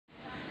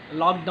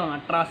Lockdown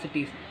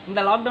atrocities. இந்த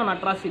lockdown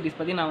atrocities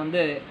பற்றி நான்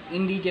வந்து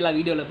இன் டீட்டெயிலாக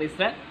வீடியோவில்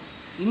பேசுகிறேன்.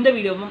 இந்த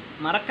வீடியோவும்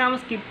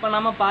மறக்காமல் ஸ்கிப்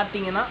பண்ணாமல்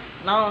பார்த்தீங்கன்னா,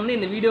 நான் வந்து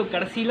இந்த வீடியோ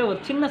கடைசியில் ஒரு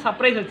சின்ன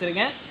சர்ப்ரைஸ்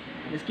வச்சுருக்கேன்.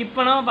 ஸ்கிப்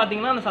பண்ணாமல்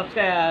பார்த்தீங்கன்னா அந்த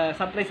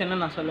சர்ப்ரைஸ்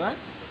என்னன்னு நான் சொல்லுவேன்.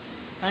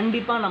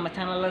 கண்டிப்பாக நம்ம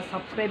சேனலில்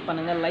சப்ஸ்கிரைப்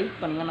பண்ணுங்கள், லைக்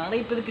பண்ணுங்கள்,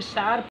 நிறைய பேருக்கு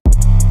ஷேர்.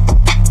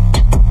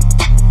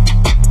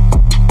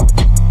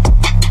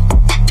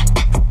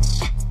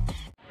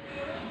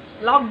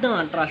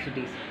 Lockdown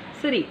atrocities.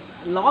 சரி,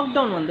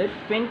 லாக்டவுன் வந்து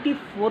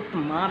 24th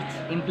மார்ச்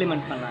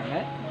இம்ப்ளிமெண்ட் பண்ணாங்க.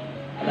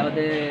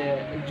 அதாவது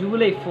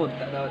ஜூலை 4th,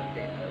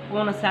 அதாவது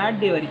போன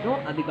சாட்டர்டே வரைக்கும்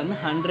அதுக்கு வந்து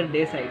 100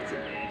 days ஆயிடுச்சு.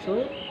 ஸோ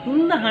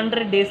இந்த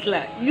 100 daysல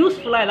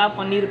யூஸ்ஃபுல்லாக எதாவது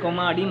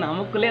பண்ணியிருக்கோமா அப்படின்னு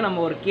நமக்குள்ளே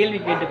நம்ம ஒரு கேள்வி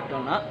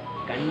கேட்டுக்கிட்டோம்னா,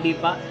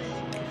 கண்டிப்பாக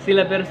சில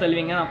பேர்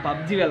சொல்லுவீங்க நான்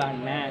பப்ஜி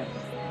விளாட்னேன்,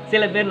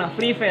 சில பேர் நான்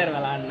ஃப்ரீ ஃபயர்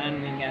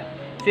விளாட்னேன்னுவீங்க,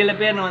 சில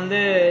பேர்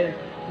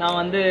நான்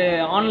வந்து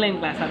ஆன்லைன்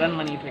கிளாஸ் அட்டன்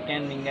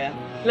பண்ணிகிட்ருக்கேன்னுவீங்க.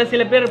 இல்லை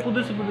சில பேர்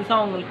புதுசாக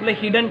அவங்களுக்குள்ள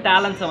ஹிடன்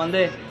டேலண்ட்ஸை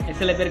வந்து,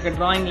 சில பேருக்கு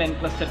ட்ராயிங்கில்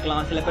இன்ட்ரெஸ்ட்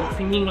இருக்கலாம், சில பேருக்கு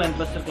சிங்கிங்கில்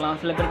இன்ட்ரெஸ்ட் இருக்கலாம்,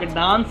 சில பேருக்கு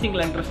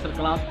டான்ஸிங்கில் இன்ட்ரெஸ்ட்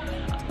இருக்கலாம்.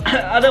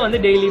 அதை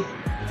வந்து டெய்லி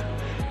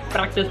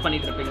ப்ராக்டிஸ்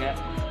பண்ணிகிட்ருப்பீங்க.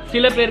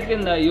 சில பேருக்கு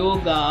இந்த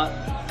யோகா,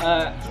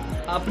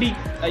 அப்படி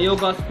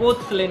யோகா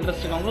ஸ்போர்ட்ஸில்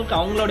இன்ட்ரெஸ்ட் இருக்கவங்களுக்கு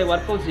அவங்களுடைய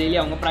ஒர்க் அவுட்ஸ் டெய்லி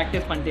அவங்க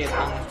ப்ராக்டிஸ் பண்ணிட்டே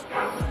இருப்பாங்க.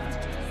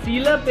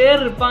 சில பேர்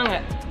இருப்பாங்க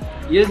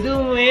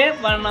எதுவுமே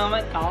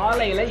பண்ணாமல்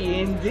காலையில்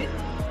ஏஞ்சி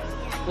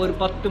ஒரு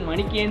 10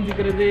 மணிக்கு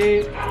ஏஞ்சிக்கிறது,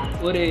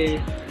 ஒரு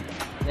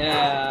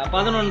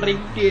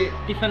 11:30க்கு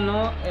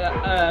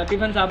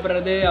டிஃபன்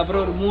சாப்பிட்றது,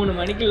 அப்புறம் ஒரு 3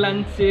 மணிக்கு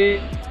லன்ச்சு,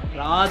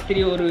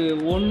 ராத்திரி ஒரு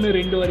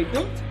 1-2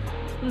 வரைக்கும்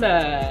இந்த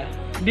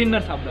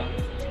டின்னர் சாப்பிடுவாங்க.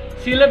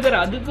 சில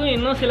பேர் அதுக்கும்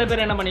இன்னும் சில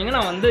பேர் என்ன பண்ணுவீங்க,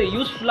 நான் வந்து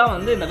யூஸ்ஃபுல்லாக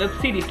வந்து இந்த வெப்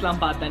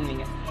சீரிஸ்லாம்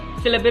பார்த்தேன்னுவீங்க.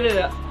 சில பேர்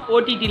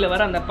ஓடிடியில்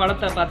வர அந்த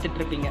படத்தை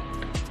பார்த்துட்ருப்பீங்க.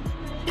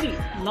 சரி,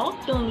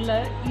 லாக்டவுனில்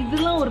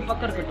இதெல்லாம் ஒரு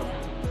பக்கம் இருக்கட்டும்,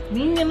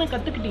 நீங்கள் என்ன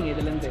கற்றுக்கிட்டீங்க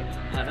இதுலேருந்து?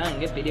 அதான்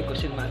இங்கே பெரிய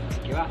கொஸ்டின் மார்க்.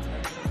 ஓகேவா?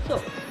 ஸோ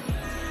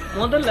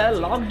முதல்ல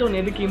லாக்டவுன்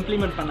எதுக்கு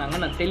இம்ப்ளிமெண்ட் பண்ணாங்க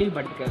நான்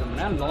தெளிவுபடுத்திக்க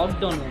விரும்புகிறேன்.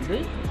 லாக்டவுன் வந்து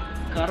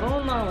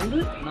கரோனா வந்து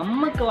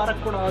நமக்கு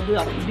வரக்கூடாது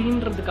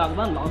அப்படின்றதுக்காக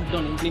தான்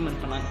லாக்டவுன்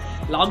இம்ப்ளிமெண்ட் பண்ணாங்க.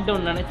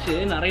 லாக்டவுன் நினச்சி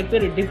நிறைய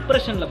பேர்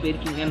டிப்ரெஷனில்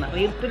போயிருக்கீங்க,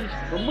 நிறைய பேர்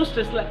ரொம்ப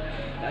ஸ்ட்ரெஸ்ஸில்,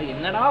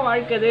 என்னடா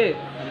வாழ்க்கை அது,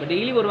 நம்ம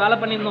டெய்லி ஒரு வேலை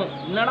பண்ணியிருந்தோம்,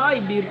 என்னடா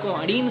இப்படி இருக்கும்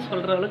அப்படின்னு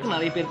சொல்கிற அளவுக்கு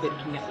நிறைய பேர்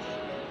போயிருக்கீங்க.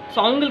 ஸோ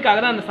அவங்களுக்காக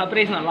தான் அந்த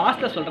சர்ப்ரைஸ் நான்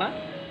லாஸ்ட்டில் சொல்கிறேன்.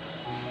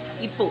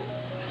 இப்போது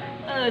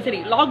சரி,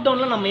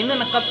 லாக்டவுனில் நம்ம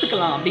என்னென்ன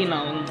கற்றுக்கலாம் அப்படின்னு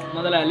நான்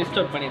முதல்ல லிஸ்ட்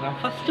அவுட் பண்ணிடுறேன்.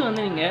 ஃபஸ்ட்டு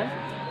வந்து நீங்கள்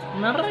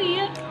நிறைய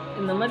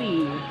இந்த மாதிரி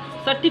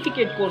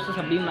சர்டிஃபிகேட் கோர்சஸ்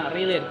அப்படின்னு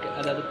நிறையவே இருக்குது.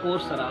 அதாவது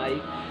கோர்சரா,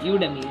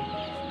 யூடமி,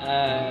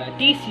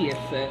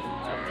 டிசிஎஸ்,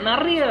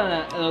 நிறைய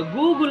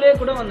கூகுளே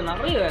கூட வந்து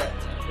நிறைய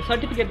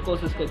சர்டிஃபிகேட்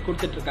கோர்சஸ்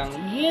கொடுத்துட்ருக்காங்க.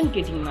 ஏன்னு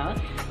கேட்டிங்கன்னா,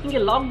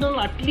 நீங்கள்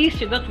லாக்டவுனில்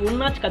அட்லீஸ்ட் ஏதாச்சும்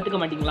ஒன்றாச்சும் கற்றுக்க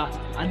மாட்டிங்களா,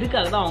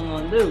 அதுக்காக தான் அவங்க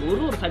வந்து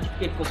ஒரு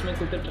சர்டிஃபிகேட் கோர்ஸுமே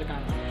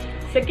கொடுத்துட்ருக்காங்க.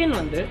 செகண்ட்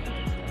வந்து,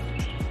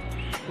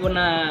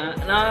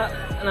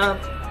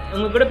 நான்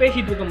உங்கள் கூட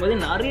பேசிகிட்டு இருக்கும்போது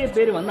நிறைய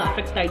பேர் வந்து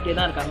அஃபெக்ட் ஆகிட்டே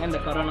தான் இருக்காங்க இந்த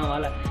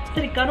கொரோனாவால்.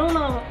 சரி,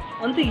 கரோனா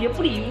வந்து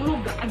எப்படி இவ்வளோ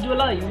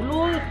கிராஜுவலாக, இவ்வளோ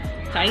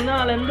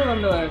சைனாலேருந்து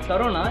வந்த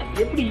கரோனா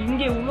எப்படி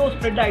இங்கே இவ்வளோ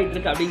ஸ்ப்ரெட் ஆகிட்டு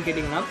இருக்கு அப்படின்னு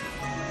கேட்டிங்கன்னா,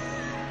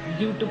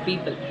 டியூ டு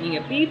பீப்புள்.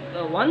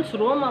 நீங்கள் ஒன்ஸ்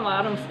ரோமாக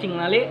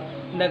ஆரம்பிச்சிட்டிங்கனாலே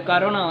இந்த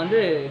கரோனா வந்து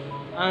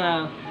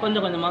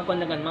கொஞ்சம்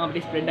கொஞ்சமாக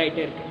அப்படி ஸ்ப்ரெட்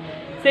ஆகிட்டே இருக்குது.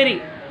 சரி,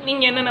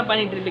 நீங்கள் என்னென்ன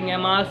பண்ணிகிட்டு இருப்பீங்க?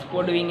 மாஸ்க்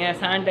போடுவீங்க,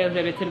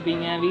 சானிடைசர்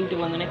வச்சுருப்பீங்க,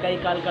 வீட்டுக்கு வந்தோடனே கை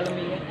கால்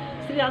கிளம்புவீங்க.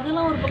 சரி,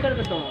 அதெல்லாம் ஒரு பக்கம்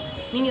இருக்கட்டும்,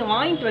 நீங்கள்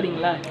வாங்கிட்டு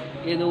வரீங்களா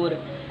ஏதோ ஒரு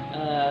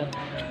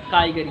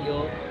காய்கறியோ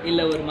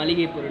இல்லை ஒரு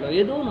மளிகை பொருளோ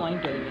ஏதோ ஒன்று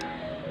வாங்கிட்டு வரீங்க,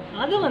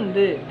 அதை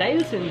வந்து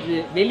தயவு செஞ்சு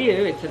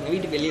வெளியவே வச்சுருங்க,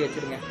 வீட்டுக்கு வெளியே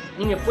வச்சுருங்க.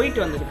 நீங்கள்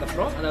போயிட்டு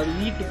வந்ததுக்கப்புறம், அதாவது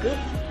வீட்டுக்கு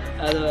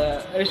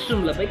ரெஸ்ட்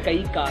ரூமில் போய் கை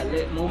கால்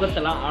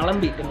முகத்தெல்லாம்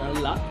அலம்பிட்டு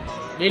நல்லா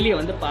வெளியே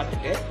வந்து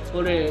பார்த்துட்டு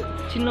ஒரு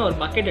சின்ன ஒரு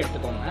பக்கெட்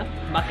எடுத்துக்கோங்க.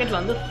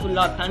 பக்கெட்டில் வந்து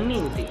ஃபுல்லாக தண்ணி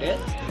ஊற்றிட்டு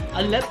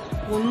அதில்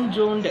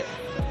கொஞ்சோண்டு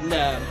இந்த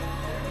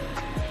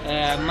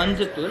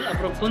மஞ்சத்தூள்,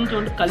 அப்புறம்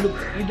கொஞ்சோண்டு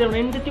கல்லுப்பு, இதை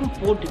ரெண்டுத்தையும்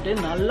போட்டுட்டு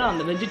நல்லா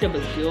அந்த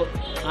வெஜிடபிள்ஸையோ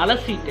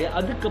அலசிட்டு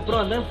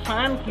அதுக்கப்புறம் அந்த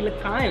ஃபேன் கீழே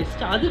காய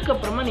வச்சுட்டு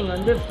அதுக்கப்புறமா நீங்கள்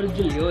வந்து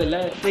ஃப்ரிட்ஜ்லேயோ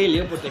இல்லை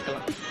ட்ரேலையோ போட்டு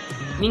வைக்கலாம்.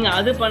 நீங்கள்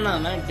அது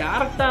பண்ணாமல்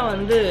டேரெக்டாக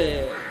வந்து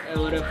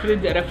ஒரு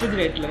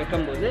ரெஃப்ரிஜரேட்டரில்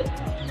வைக்கும்போது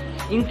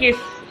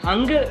இன்கேஸ்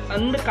அங்கே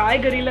அந்த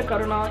காய்கறியில்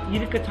கரோனா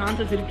இருக்க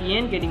சான்சஸ் இருக்குது.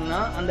 ஏன்னு கேட்டிங்கன்னா,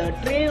 அந்த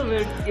ட்ரே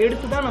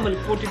எடுத்து தான்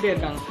நம்மளுக்கு போட்டுகிட்டே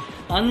இருக்காங்க.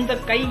 அந்த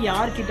கை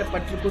யார்கிட்ட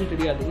பட்டிருக்குன்னு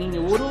தெரியாது.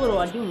 நீங்கள் ஒரு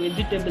வாட்டியும்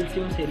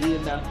வெஜிடபிள்ஸையும் சரி,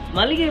 இந்த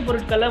மளிகை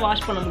பொருட்களை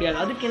வாஷ் பண்ண முடியாது.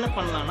 அதுக்கு என்ன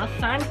பண்ணலான்னா,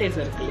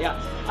 சானிடைசர் இருக்கு இல்லையா,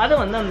 அதை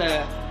வந்து அந்த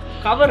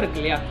கவர்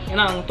இருக்கு இல்லையா,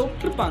 ஏன்னா அவங்க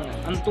தொட்டிருப்பாங்க,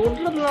 அந்த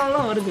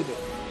தொட்டுறதுனாலாம் வருது.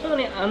 ஸோ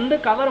அந்த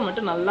கவரை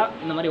மட்டும் நல்லா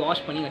இந்த மாதிரி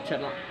வாஷ் பண்ணி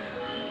வச்சிடலாம்.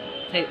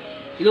 சரி,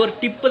 இது ஒரு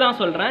டிப்பு தான்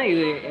சொல்கிறேன்,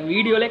 இது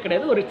வீடியோலே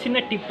கிடையாது, ஒரு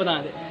சின்ன டிப்பு தான்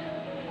அது.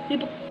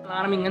 இப்போ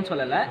ஆரம்பிங்கன்னு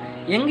சொல்லலை,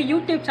 எங்கள்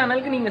யூடியூப்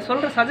சேனலுக்கு நீங்கள்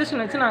சொல்கிற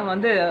சஜஷன் வச்சு நாங்கள்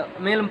வந்து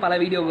மேலும் பல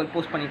வீடியோகள்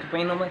போஸ்ட்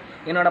பண்ணிகிட்ருப்போம்.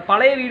 என்னோடய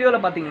பழைய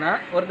வீடியோவில் பார்த்தீங்கன்னா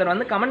ஒருத்தர்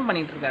வந்து கமெண்ட்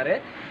பண்ணிகிட்ருக்காரு.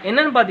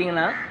 என்னென்னு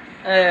பார்த்தீங்கன்னா,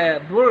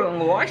 ப்ரோ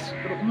உங்கள் வாய்ஸ்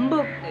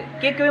ரொம்ப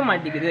கேட்கவே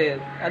மாட்டேங்குது,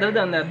 அதாவது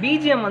அந்த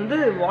பிஜிஎம் வந்து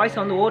வாய்ஸை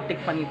வந்து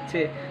ஓவர்டேக்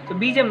பண்ணிடுச்சு. ஸோ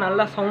பிஜிஎம்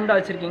நல்லா சவுண்டாக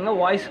வச்சுருக்கீங்க,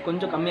 வாய்ஸ்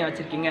கொஞ்சம் கம்மியாக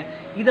வச்சுருக்கீங்க,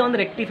 இதை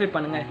வந்து ரெக்டிஃபை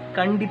பண்ணுங்கள்.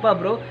 கண்டிப்பாக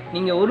ப்ரோ,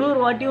 நீங்கள்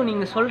ஒரு வாட்டியும்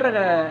நீங்கள்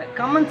சொல்கிற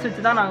கமெண்ட்ஸ்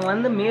வச்சு தான் நாங்கள்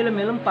வந்து மேலும்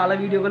மேலும் பல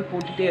வீடியோகள்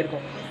போட்டுகிட்டே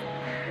இருக்கோம்.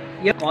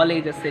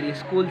 காலேஜஸ் சரி,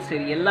 ஸ்கூல்ஸ்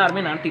சரி,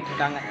 எல்லாருமே நடத்திட்டு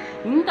இருக்காங்க.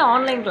 இந்த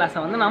ஆன்லைன் கிளாஸை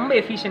வந்து நம்ம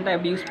எஃபிஷியண்ட்டாக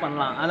எப்படி யூஸ்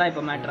பண்ணலாம், அதான்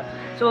இப்போ மேட்ரு.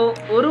 ஸோ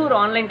ஒரு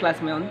ஆன்லைன்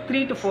கிளாஸுமே வந்து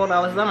 3 to 4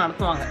 hours தான்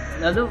நடத்துவாங்க.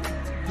 அதாவது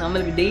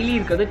நம்மளுக்கு டெய்லி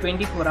இருக்கிறது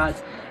 24 hours.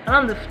 ஆனால்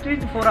அந்த 3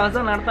 to 4 hours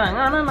தான்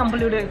நடத்துவாங்க. ஆனால்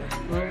நம்மளுடைய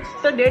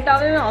மொத்த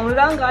டேட்டாவே அவங்க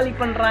தான் காலி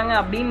பண்ணுறாங்க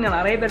அப்படின்னு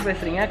நிறைய பேர்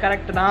பேசுகிறீங்க.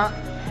 கரெக்டு தான்.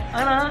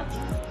 ஆனால்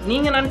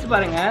நீங்கள் நினச்சி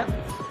பாருங்கள்,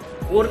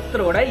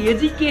 ஒருத்தரோட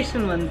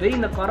எஜுகேஷன் வந்து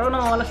இந்த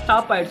கொரோனாவால்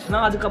ஸ்டாப்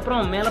ஆகிடுச்சுன்னா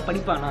அதுக்கப்புறம் மேலே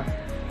படிப்பானா?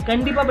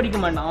 கண்டிப்பாக படிக்க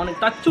மாட்டான்.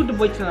 அவனுக்கு டச் விட்டு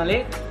போயிடுச்சுனாலே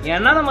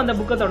ஏன்னா நம்ம அந்த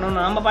புக்கை தொடரணும்,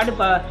 நம்ம பாட்டு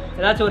இப்போ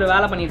ஏதாச்சும் ஒரு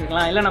வேலை பண்ணிட்டு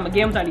இருக்கலாம், இல்லை நம்ம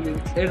கேம்ஸ்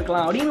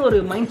எடுக்கலாம் அப்படின்னு ஒரு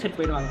மைண்ட் செட்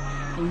போயிடுவாங்க.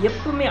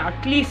 எப்பவுமே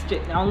அட்லீஸ்ட்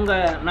அவங்க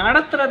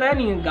நடத்துகிறத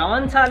நீங்கள்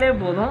கவனிச்சாலே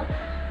போதும்.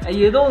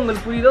 ஏதோ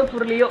உங்களுக்கு புரியுதோ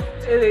புரியலையோ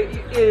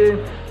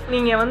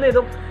நீங்கள் வந்து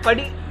ஏதோ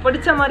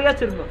படித்த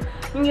மாதிரியாச்சும் இருக்கும்.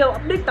 நீங்கள்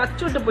அப்படியே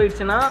டச் விட்டு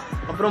போயிடுச்சுன்னா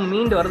அப்புறம்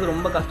மீண்டு வர்றது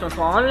ரொம்ப கஷ்டம்.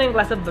 ஸோ ஆன்லைன்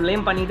கிளாஸை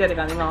ப்ளேம் பண்ணிகிட்டே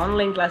இருக்காங்க.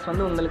 ஆன்லைன் கிளாஸ்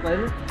வந்து உங்களுக்கு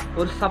வந்து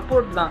ஒரு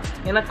சப்போர்ட் தான்.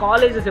 ஏன்னா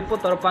காலேஜஸ் எப்போ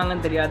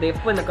திறப்பாங்கன்னு தெரியாது,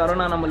 எப்போ இந்த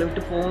கொரோனா நம்மளை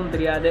விட்டு போகவும்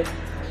தெரியாது,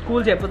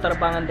 ஸ்கூல்ஸ் எப்போ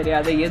திறப்பாங்கன்னு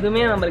தெரியாது,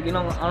 எதுவுமே நம்மளுக்கு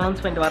இன்னும்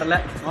அனௌன்ஸ்மெண்ட் வரல.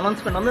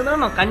 அனௌன்ஸ்மெண்ட்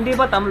வந்ததுன்னா நான்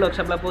கண்டிப்பாக தமிழ் ஒர்க்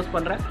ஷாப்பில் போஸ்ட்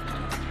பண்ணுறேன்.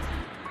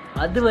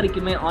 அது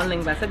வரைக்குமே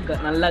ஆன்லைன் கிளாஸை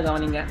நல்லா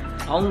கவனிங்க.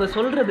 அவங்க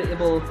சொல்கிறது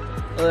இப்போது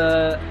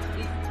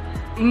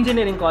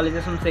இன்ஜினியரிங்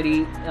காலேஜஸும் சரி,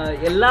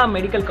 எல்லா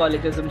மெடிக்கல்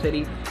காலேஜஸும்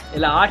சரி,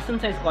 எல்லா ஆர்ட்ஸ்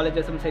அண்ட் சயின்ஸ்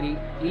காலேஜஸும் சரி,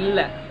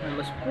 இல்லை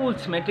நம்ம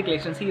ஸ்கூல்ஸ்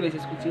மெட்ரிகுலேஷன் சிபிஎஸ்சி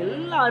ஸ்கூல்ஸ்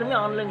எல்லாருமே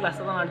ஆன்லைன்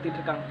கிளாஸை தான் நடத்திட்டு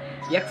இருக்காங்க.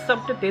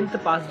 Accept 10th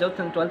past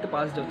outs and 12th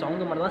past outs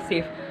அவங்க மட்டும் தான்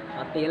சேஃப்.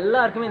 மற்ற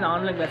எல்லாருக்குமே இந்த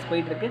ஆன்லைன் கிளாஸ்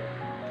போயிட்டுருக்கு.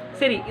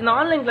 சரி, இந்த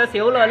ஆன்லைன் கிளாஸ்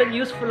எவ்வளோ அளவுக்கு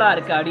யூஸ்ஃபுல்லாக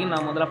இருக்குது அப்படின்னு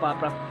நான் முதல்ல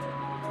பார்ப்பேன்.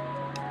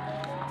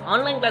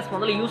 ஆன்லைன் கிளாஸ்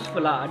முதல்ல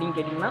யூஸ்ஃபுல்லாக அப்படின்னு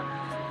கேட்டிங்கன்னா,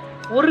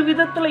 ஒரு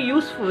விதத்தில்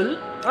யூஸ்ஃபுல்,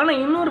 ஆனால்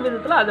இன்னொரு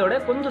விதத்தில் அதோட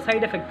கொஞ்சம்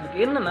சைட் எஃபெக்ட்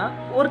இருக்குது. என்னென்னா,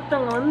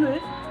 ஒருத்தவங்க வந்து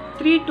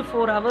 3 to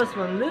 4 hours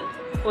வந்து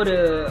ஒரு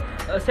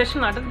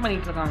செஷன் அட்டென்ட்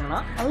பண்ணிகிட்டு இருக்காங்கன்னா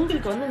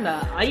அவங்களுக்கு வந்து இந்த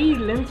ஐ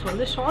லென்ஸ்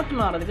வந்து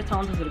ஷார்ட்டன் ஆகிறதுக்கு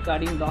சான்சஸ் இருக்குது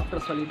அப்படின்னு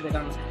டாக்டர் சொல்லிட்டு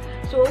இருக்காங்க.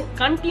 ஸோ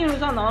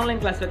கண்டினியூஸாக அந்த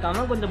ஆன்லைன் கிளாஸ்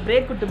வைக்காமல் கொஞ்சம்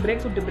பிரேக்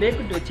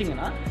விட்டு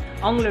வச்சிங்கன்னா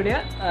அவங்களுடைய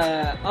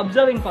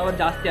அப்சர்விங் பவர்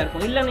ஜாஸ்தியாக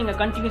இருக்கும். இல்லை நீங்கள்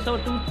கண்டினியூஸாக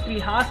 2-3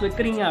 hours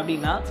வைக்கிறீங்க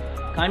அப்படின்னா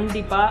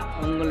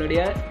கண்டிப்பாக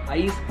உங்களுடைய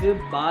ஐஸ்க்கு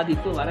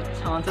பாதிப்பு வர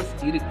சான்சஸ்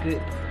இருக்குது.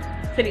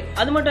 சரி,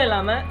 அது மட்டும்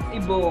இல்லாமல்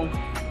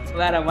இப்போது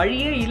வேறு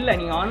வழியே இல்லை,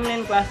 நீங்கள்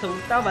ஆன்லைன் கிளாஸை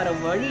விட்டால் வேறு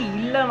வழி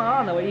இல்லைன்னா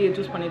அந்த வழியை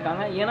சூஸ்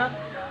பண்ணியிருக்காங்க. ஏன்னா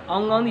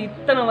அவங்க வந்து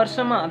இத்தனை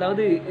வருஷமாக,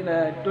 அதாவது இந்த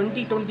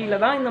 2020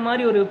 தான் இந்த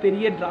மாதிரி ஒரு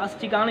பெரிய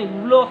டிராஸ்டிக்கான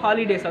இவ்வளோ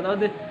ஹாலிடேஸ்,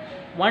 அதாவது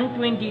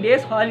 120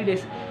 days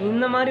ஹாலிடேஸ்,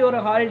 இந்த மாதிரி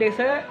ஒரு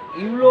ஹாலிடேஸை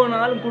இவ்வளோ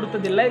நாள்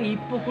கொடுத்ததில்லை,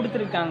 இப்போ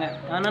கொடுத்துருக்காங்க.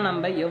 ஆனால்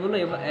நம்ம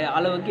எவ்வளோ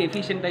அளவுக்கு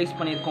எஃபிஷியண்ட்டாக யூஸ்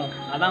பண்ணியிருக்கோம்,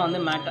 அதான்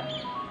வந்து மேட்டர்.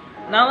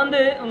 நான்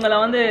வந்து உங்களை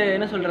வந்து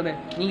என்ன சொல்கிறது,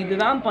 நீ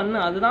இதுதான் பண்ணு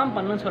அதுதான்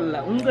பண்ணுன்னு சொல்லலை.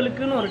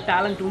 உங்களுக்குன்னு ஒரு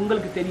டேலண்ட்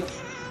உங்களுக்கு தெரியும்.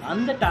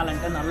 அந்த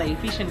டேலண்ட்டை நல்லா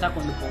எஃபிஷியண்ட்டாக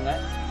கொண்டு போங்க.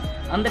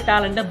 அந்த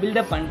டேலண்ட்டை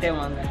பில்டப் பண்ணிட்டே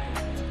வாங்க.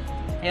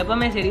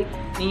 எப்போவுமே சரி,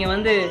 நீங்கள்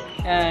வந்து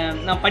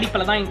நான்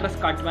படிப்பில் தான்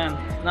இன்ட்ரெஸ்ட் காட்டுவேன்,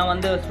 நான்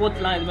வந்து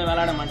ஸ்போர்ட்ஸ்லாம் எதுவுமே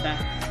விளையாட மாட்டேன்.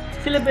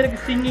 சில பேருக்கு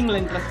சிங்கிங்கில்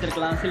இன்ட்ரெஸ்ட்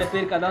இருக்கலாம், சில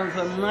பேருக்கு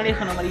அதாவது முன்னாடியே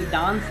சொன்ன மாதிரி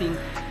டான்ஸிங்,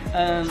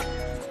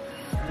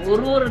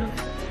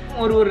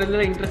 ஒரு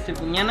இதில் இன்ட்ரெஸ்ட்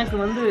இருக்கும். எனக்கு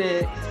வந்து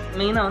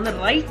மெயினாக வந்து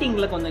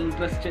ரைட்டிங்கில் கொஞ்சம்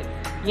இன்ட்ரெஸ்ட்டு.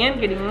 ஏன்னு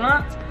கேட்டிங்கன்னா,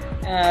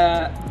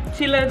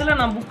 சில இதில்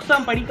நான்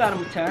புக்ஸாக படிக்க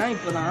ஆரம்பித்தேன்.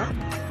 இப்போ தான்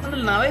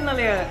அதில்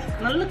நிறைய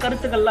நல்ல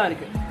கருத்துக்கள்லாம்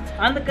இருக்குது.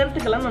 அந்த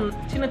கருத்துக்கள்லாம் நான்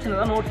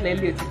சின்னதாக நோட்டில்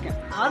எழுதி வச்சுருக்கேன்.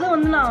 அதை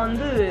வந்து நான்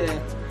வந்து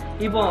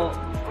இப்போது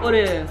ஒரு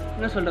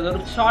என்ன சொல்கிறது,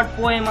 ஒரு ஷார்ட்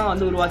போயமாக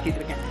வந்து உருவாக்கிட்டு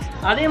இருக்கேன்.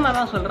 அதே மாதிரி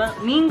தான் சொல்கிறேன்,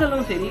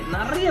 நீங்களும் சரி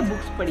நிறைய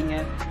புக்ஸ் படிங்க,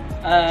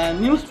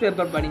 நியூஸ்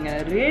பேப்பர் படிங்க,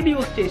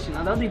 ரேடியோ ஸ்டேஷன்.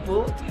 அதாவது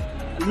இப்போது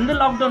இந்த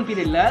லாக்டவுன்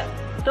பீரியடில்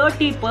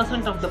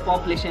 30% of the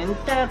population,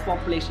 entire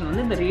population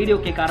வந்து இந்த ரேடியோ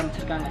கேட்க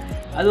ஆரம்பிச்சிருக்காங்க.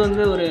 அது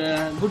வந்து ஒரு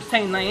குட்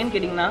சைன் தான். ஏன்னு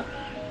கேட்டிங்கன்னா,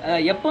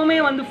 எப்போவுமே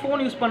வந்து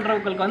ஃபோன் யூஸ்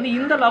பண்ணுறவங்களுக்கு வந்து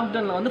இந்த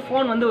லாக்டவுனில் வந்து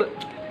ஃபோன் வந்து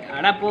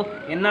அடாப்போ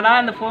என்னடா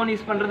இந்த ஃபோன்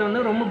யூஸ் பண்ணுறது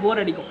வந்து ரொம்ப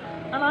போர் அடிக்கும்.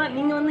 ஆனால்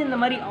நீங்கள் வந்து இந்த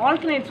மாதிரி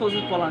ஆல்டர்னேட்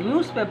சோர்ஸஸ் போகலாம்,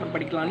 நியூஸ் பேப்பர்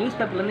படிக்கலாம், நியூஸ்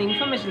பேப்பர்லேருந்து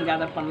இன்ஃபர்மேஷன்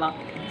கேதர் பண்ணலாம்.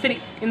 சரி,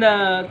 இந்த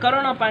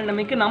கொரோனா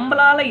பேண்டமிக்கு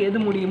நம்மளால் எது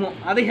முடியுமோ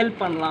அதை ஹெல்ப்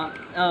பண்ணலாம்.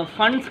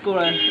 ஃபண்ட்ஸ்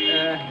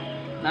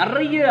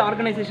நிறைய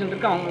ஆர்கனைசேஷன்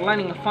இருக்குது, அவங்களாம்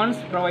நீங்கள்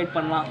ஃபண்ட்ஸ் ப்ரொவைட்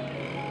பண்ணலாம்.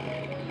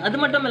 அது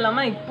மட்டும்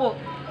இல்லாமல் இப்போது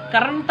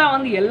கரண்ட்டாக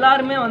வந்து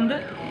எல்லாருமே வந்து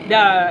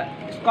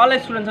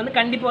காலேஜ் ஸ்டூடெண்ட்ஸ் வந்து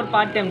கண்டிப்பாக ஒரு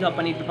பார்ட் டைம் ஜாப்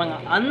பண்ணிகிட்டு இருப்பாங்க.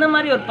 அந்த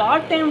மாதிரி ஒரு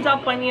பார்ட் டைம்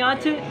ஜாப்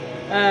பண்ணியாச்சு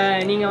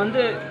நீங்கள்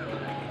வந்து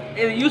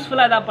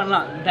யூஸ்ஃபுல்லாக எதாவது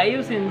பண்ணலாம்.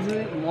 தயவு செஞ்சு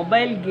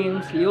மொபைல்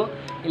கேம்ஸ்லேயோ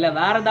இல்லை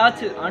வேறு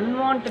ஏதாச்சும்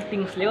அன்வான்ட்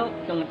திங்ஸ்லேயோ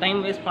உங்கள் டைம்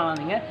வேஸ்ட்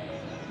பண்ணாதீங்க.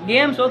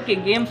 கேம்ஸ் ஓகே,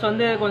 கேம்ஸ்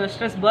வந்து கொஞ்சம்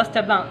ஸ்ட்ரெஸ்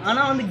பர்ஸ்டர் தான்.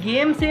 ஆனால் வந்து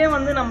கேம்ஸே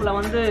வந்து நம்மளை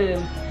வந்து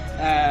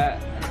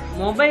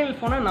மொபைல்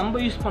ஃபோனை நம்ம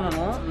யூஸ்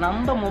பண்ணணும்,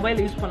 நம்ம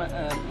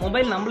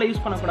மொபைல் நம்மளை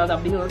யூஸ் பண்ணக்கூடாது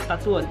அப்படிங்கிற ஒரு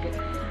தத்துவம் இருக்குது.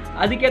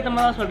 அதுக்கேற்ற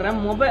மாதிரி தான் சொல்கிறேன்.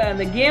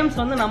 அந்த கேம்ஸ்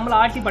வந்து நம்மளை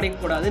ஆட்டி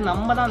படைக்கக்கூடாது,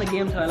 நம்ம தான் அந்த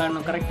கேம்ஸ்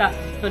விளையாடணும். கரெக்டாக?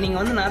 ஸோ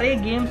நீங்கள் வந்து நிறைய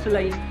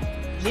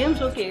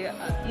கேம்ஸ் ஓகே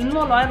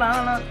இன்வால்வ் ஆகலாம்,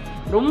 ஆனால்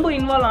ரொம்ப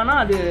இன்வால்வ்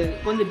ஆனால் அது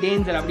கொஞ்சம்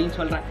டேஞ்சர் அப்படின்னு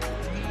சொல்கிறேன்.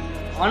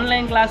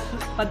 ஆன்லைன் கிளாஸ்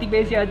பற்றி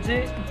பேசியாச்சு,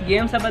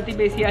 கேம்ஸை பற்றி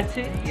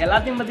பேசியாச்சு,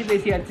 எல்லாத்தையும் பற்றி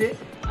பேசியாச்சு.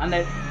 அந்த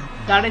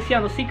கடைசி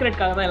அந்த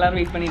சீக்ரெட்காக தான் எல்லோரும்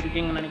வெயிட் பண்ணிட்டு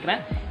இருக்கீங்கன்னு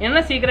நினைக்கிறேன். என்ன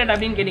சீக்ரெட்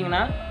அப்படின்னு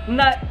கேட்டிங்கன்னா,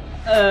 இந்த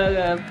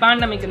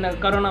பேண்டமிக், இந்த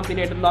கொரோனா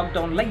பீரியட்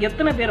லாக்டவுனில்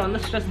எத்தனை பேர் வந்து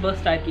ஸ்ட்ரெஸ்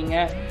பர்ஸ்ட் ஆகிருக்கீங்க,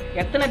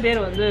 எத்தனை பேர்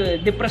வந்து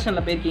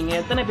டிப்ரெஷனில் போயிருக்கீங்க,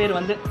 எத்தனை பேர்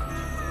வந்து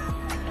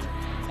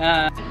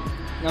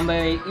நம்ம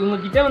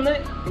இவங்கக்கிட்ட வந்து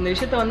இந்த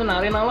விஷயத்த வந்து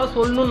நிறைய நாளாக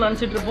சொல்லணும்னு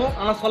நினச்சிட்டு இருப்போம்,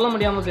 ஆனால் சொல்ல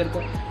முடியாமல்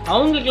போயிருக்கும்.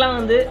 அவங்களுக்குலாம்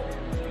வந்து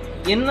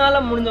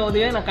என்னால் முடிஞ்ச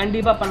உதவியை நான்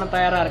கண்டிப்பாக பண்ண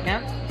தயாராக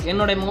இருக்கேன்.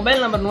 என்னோடய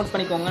மொபைல் நம்பர் நோட்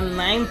பண்ணிக்கோங்க,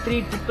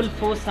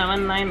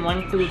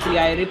 9344479123.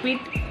 I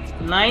repeat,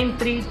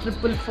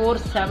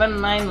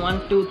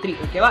 9344479123.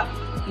 ஓகேவா?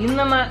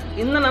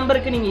 இந்த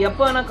நம்பருக்கு நீங்கள்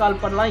எப்போ வேணால்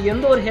கால் பண்ணலாம்.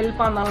 எந்த ஒரு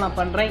ஹெல்ப்பாக இருந்தாலும் நான்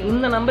பண்ணுறேன்.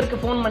 இந்த நம்பருக்கு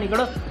ஃபோன் பண்ணி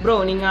கூட ப்ரோ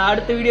நீங்கள்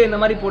அடுத்த வீடியோ இந்த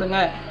மாதிரி போடுங்க,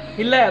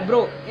 இல்லை ப்ரோ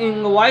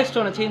உங்கள் வாய்ஸ்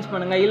டோனை சேஞ்ச்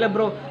பண்ணுங்கள், இல்லை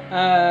ப்ரோ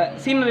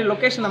சீனரி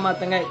லொக்கேஷனை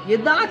மாற்றுங்க,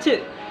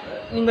 ஏதாச்சும்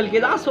உங்களுக்கு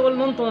எதாவது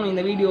சொல்லணும்னு தோணும்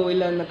இந்த வீடியோ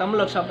இல்லை இந்த தமிழ்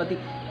ஒர்க் ஷாப் பற்றி,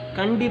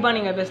 கண்டிப்பாக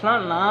நீங்கள் பேசலாம்.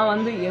 நான்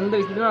வந்து எந்த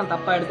விஷயத்தையும் நான்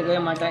தப்பாக எடுத்துக்கவே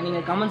மாட்டேன்.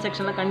 நீங்கள் கமெண்ட்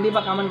செக்ஷனில்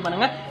கண்டிப்பாக கமெண்ட்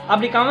பண்ணுங்கள்.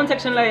 அப்படி கமெண்ட்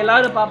செக்ஷனில்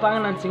எல்லோரும்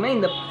பார்ப்பாங்கன்னு நினச்சிங்கன்னா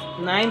இந்த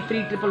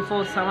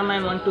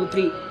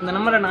 9344479123 இந்த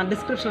நம்பரை நான்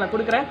டிஸ்கிரிப்ஷனில்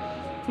கொடுக்குறேன்.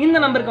 இந்த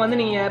நம்பருக்கு வந்து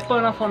நீங்கள் எப்போ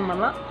வேணால் ஃபோன்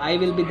பண்ணலாம். I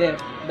will be there.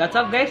 That's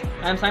all guys,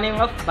 I am signing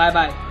off. பாய்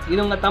பாய். இது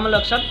உங்கள் தமிழ்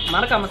ஒர்க் ஷாப்.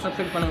 மறக்காமல்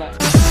சப்ஸ்கிரைப் பண்ணுங்கள்.